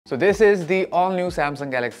So this is the all-new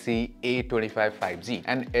Samsung Galaxy A25 5G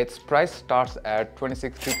and its price starts at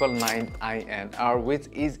 26,999 INR, which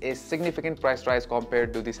is a significant price rise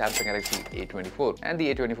compared to the Samsung Galaxy A24, and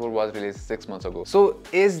the A24 was released 6 months ago. So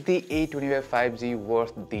is the A25 5G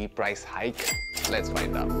worth the price hike? Let's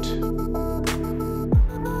find out.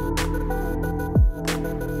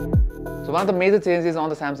 So one of the major changes on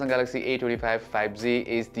the Samsung Galaxy A25 5G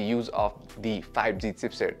is the use of the 5G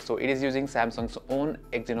chipset. So it is using Samsung's own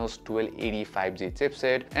Exynos 1280 5G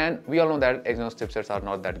chipset, and we all know that Exynos chipsets are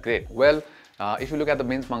not that great. Well, if you look at the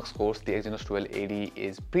benchmark scores, the Exynos 1280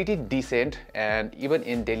 is pretty decent, and even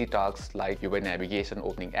in daily tasks like UI navigation,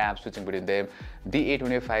 opening apps, switching between them, the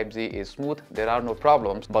A25 5G is smooth. There are no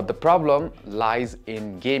problems, but the problem lies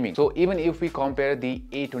in gaming. So even if we compare the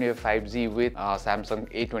A25 5G with Samsung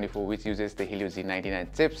A24, which uses the Helio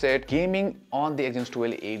G99 chipset, gaming on the Exynos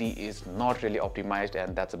 1280 is not really optimized,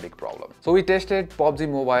 and that's a big problem. So we tested PUBG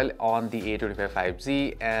Mobile on the A25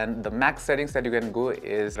 5G, and the max settings that you can go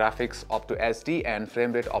is graphics up to SD and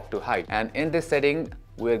frame rate up to high, and in this setting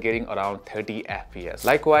we're getting around 30 FPS.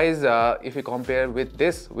 Likewise, if you compare with the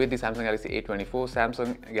Samsung Galaxy A24,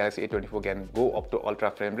 Samsung Galaxy A24 can go up to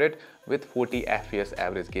ultra frame rate with 40 FPS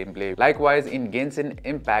average gameplay. Likewise, in Genshin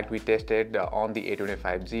Impact, we tested on the A25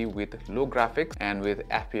 5G with low graphics and with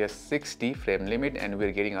FPS 60 frame limit, and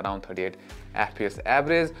we're getting around 38 FPS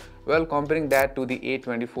average. Well, comparing that to the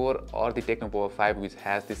A24 or the Tecno 5, which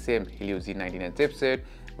has the same Helio G99 chipset,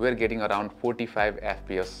 we're getting around 45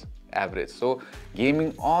 FPS average. So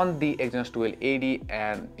gaming on the Exynos 1280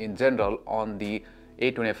 and in general on the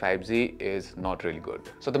A25 5G is not really good.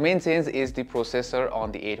 So the main change is the processor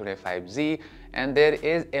on the A25 5G, and there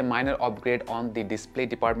is a minor upgrade on the display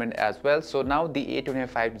department as well. So now the A25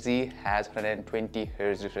 5G has 120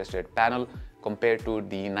 Hz refresh rate panel compared to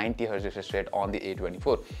the 90 Hz refresh rate on the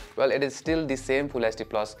A24. Well, it is still the same Full HD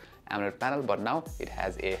Plus AMOLED panel, but now it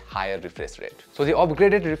has a higher refresh rate. So the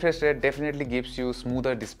upgraded refresh rate definitely gives you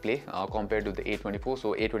smoother display compared to the A24.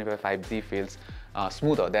 So A25 5G feels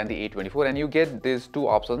smoother than the A24, and you get these two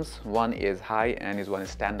options. One is high and one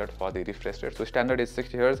is standard for the refresh rate. So standard is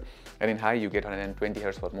 60 Hz, and in high you get 120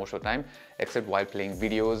 Hz for most of the time, except while playing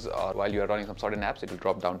videos or while you are running some certain apps, it will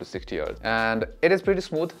drop down to 60 Hz. And it is pretty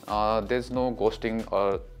smooth. There's no ghosting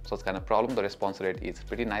or such kind of problem. The response rate is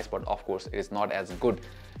pretty nice, but of course it is not as good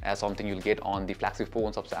as something you'll get on the flagship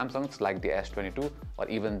phones of Samsung's like the S22 or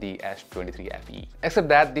even the S23 FE. Except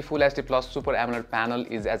that the Full HD Plus Super AMOLED panel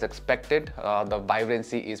is as expected. The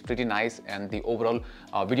vibrancy is pretty nice, and the overall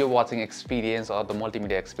video watching experience or the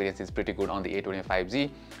multimedia experience is pretty good on the A25 5G.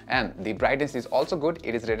 And the brightness is also good.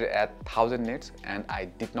 It is rated at 1000 nits, and I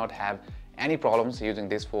did not have any problems using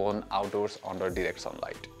this phone outdoors under direct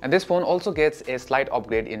sunlight. And this phone also gets a slight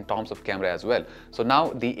upgrade in terms of camera as well. So now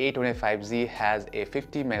the A25 5G has a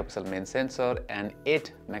 50 megapixel main sensor and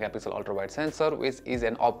 8 megapixel ultra wide sensor, which is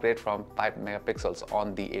an upgrade from 5 megapixels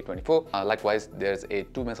on the A24. Likewise, there's a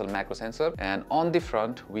 2 megapixel macro sensor, and on the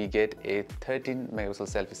front we get a 13 megapixel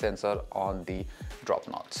selfie sensor on the drop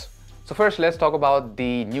nots. So first, let's talk about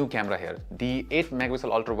the new camera here. The 8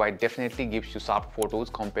 megapixel ultra wide definitely gives you sharp photos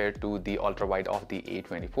compared to the ultra wide of the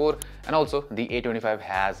A24, and also the A25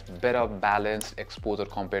 has better balanced exposure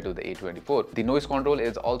compared to the A24. The noise control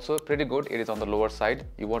is also pretty good. It is on the lower side.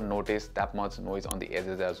 You won't notice that much noise on the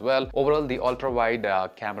edges as well. Overall, the ultra wide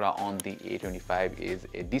camera on the A25 is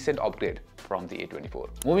a decent upgrade from the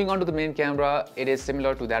A24. Moving on to the main camera, it is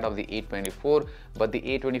similar to that of the A24, but the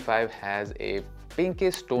A25 has a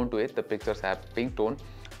pinkish tone to it. The pictures have pink tone,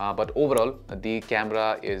 but overall the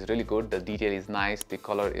camera is really good. The detail is nice, the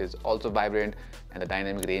color is also vibrant, and the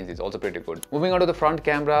dynamic range is also pretty good. Moving on to the front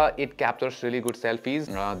camera, it captures really good selfies.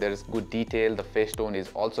 There is good detail. The face tone is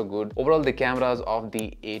also good. Overall, the cameras of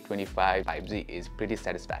the A25 5G is pretty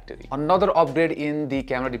satisfactory. Another upgrade in the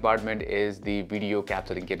camera department is the video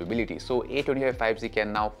capturing capability. So A25 5G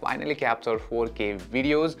can now finally capture 4K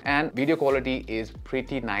videos, and video quality is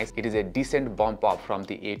pretty nice. It is a decent bump up from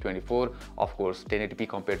the A24. Of course, 1080p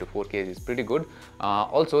compared to 4K is pretty good.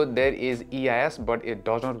 Also, there is EIS, but it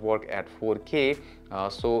does not work at 4K.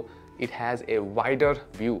 So it has a wider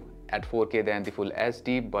view at 4K than the Full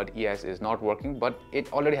HD, but EIS is not working, but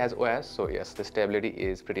it already has OS, so yes, the stability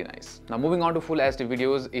is pretty nice. Now moving on to Full HD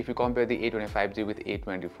videos, if you compare the A25 5G with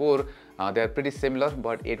A24, they are pretty similar,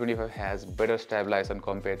 but A25 has better stabilization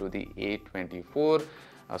compared to the A24.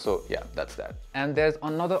 So yeah, that's that. And there's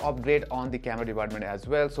another upgrade on the camera department as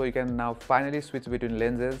well. So you can now finally switch between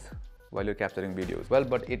lenses while you're capturing videos. Well,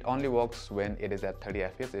 but it only works when it is at 30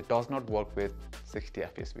 fps. It does not work with 60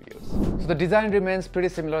 fps videos. So the design remains pretty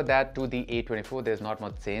similar that to the A24. There's not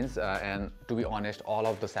much change, and to be honest, all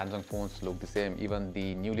of the Samsung phones look the same. Even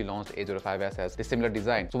the newly launched A05s has a similar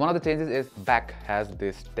design. So one of the changes is back has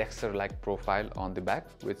this texture-like profile on the back,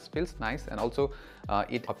 which feels nice, and also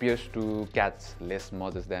it appears to catch less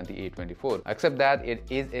smudges than the A24, except that it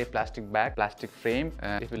is a plastic back, plastic frame.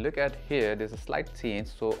 And if you look at here, there's a slight change.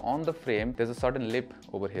 So on the frame, there's a certain lip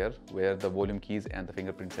over here where the volume keys and the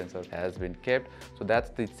fingerprint sensor has been kept. So that's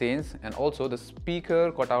the change. And also the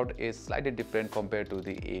speaker cutout is slightly different compared to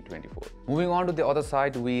the A24. Moving on to the other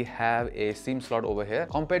side, we have a SIM slot over here.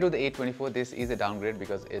 Compared to the A24, this is a downgrade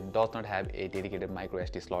because it does not have a dedicated micro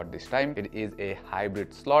SD slot this time. It is a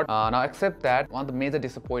hybrid slot. Now, except that, one of the major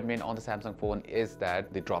disappointment on the Samsung phone is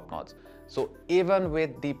that the drop notch. So even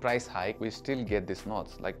with the price hike, we still get this notch.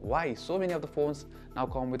 Like, why? So many of the phones now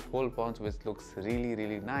come with hole punch, which looks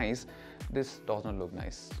really nice. This does not look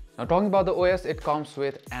nice. Now, talking about the OS, it comes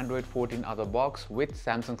with Android 14 out of the box with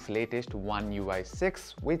Samsung's latest One UI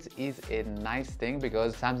 6, which is a nice thing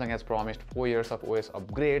because Samsung has promised 4 years of OS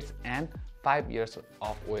upgrades and 5 years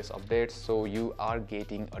of OS updates, so you are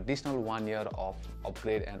getting additional 1 year of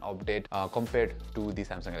upgrade and update compared to the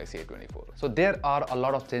Samsung Galaxy A24. So there are a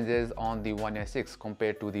lot of changes on the One UI 6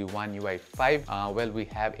 compared to the One UI 5. Well, we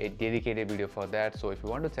have a dedicated video for that, so if you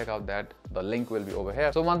want to check out that, the link will be over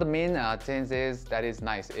here. So one of the main changes that is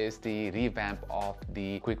nice is the revamp of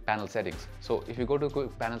the quick panel settings. So if you go to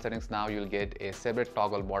quick panel settings now, you'll get a separate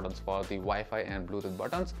toggle buttons for the Wi-Fi and Bluetooth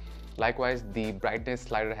buttons. Likewise, the brightness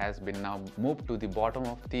slider has been now moved to the bottom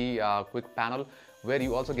of the quick panel, where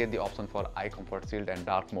you also get the option for eye comfort shield and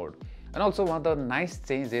dark mode. And also one of the nice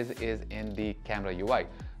changes is in the camera UI.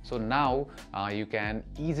 So now you can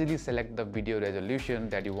easily select the video resolution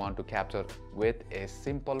that you want to capture with a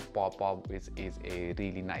simple pop-up, which is a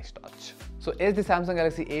really nice touch. So is the Samsung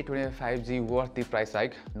Galaxy A25 5G worth the price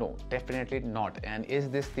hike? No, definitely not. And is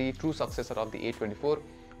this the true successor of the A24?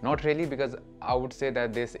 Not really, because I would say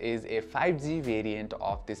that this is a 5G variant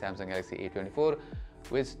of the Samsung Galaxy A24,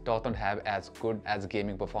 which doesn't have as good as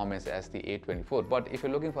gaming performance as the A24. But if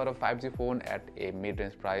you're looking for a 5G phone at a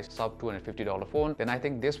mid-range price, sub $250 phone, then I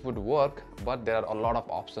think this would work. But there are a lot of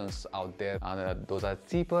options out there. Those are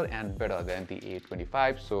cheaper and better than the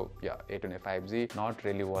A25. So yeah, A25 5G, not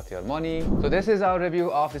really worth your money. So this is our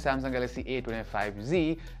review of the Samsung Galaxy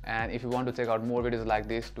A25Z. And if you want to check out more videos like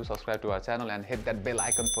this, do subscribe to our channel and hit that bell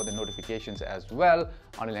icon for the notifications as well.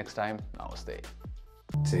 Until next time, namaste.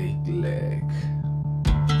 Take leg.